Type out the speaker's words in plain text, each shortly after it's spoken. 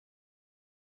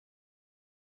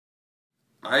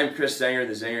I'm Chris Zanger,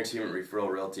 the Zanger team at Referral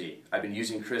Realty. I've been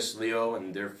using Chris Leo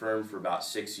and their firm for about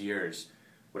 6 years.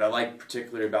 What I like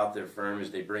particularly about their firm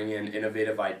is they bring in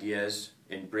innovative ideas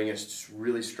and bring us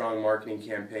really strong marketing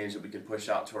campaigns that we can push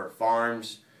out to our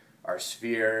farms, our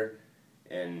sphere,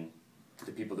 and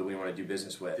the people that we want to do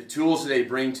business with. The tools that they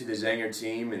bring to the Zanger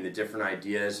team and the different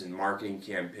ideas and marketing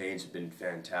campaigns have been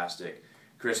fantastic.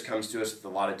 Chris comes to us with a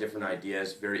lot of different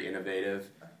ideas, very innovative.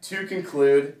 To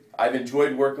conclude, I've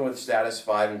enjoyed working with Status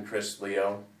 5 and Chris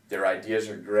Leo. Their ideas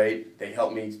are great. They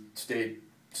help me stay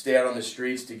out on the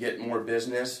streets to get more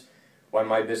business while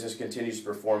my business continues to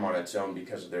perform on its own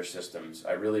because of their systems.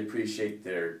 I really appreciate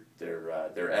their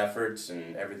efforts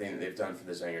and everything that they've done for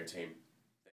the Zanger team.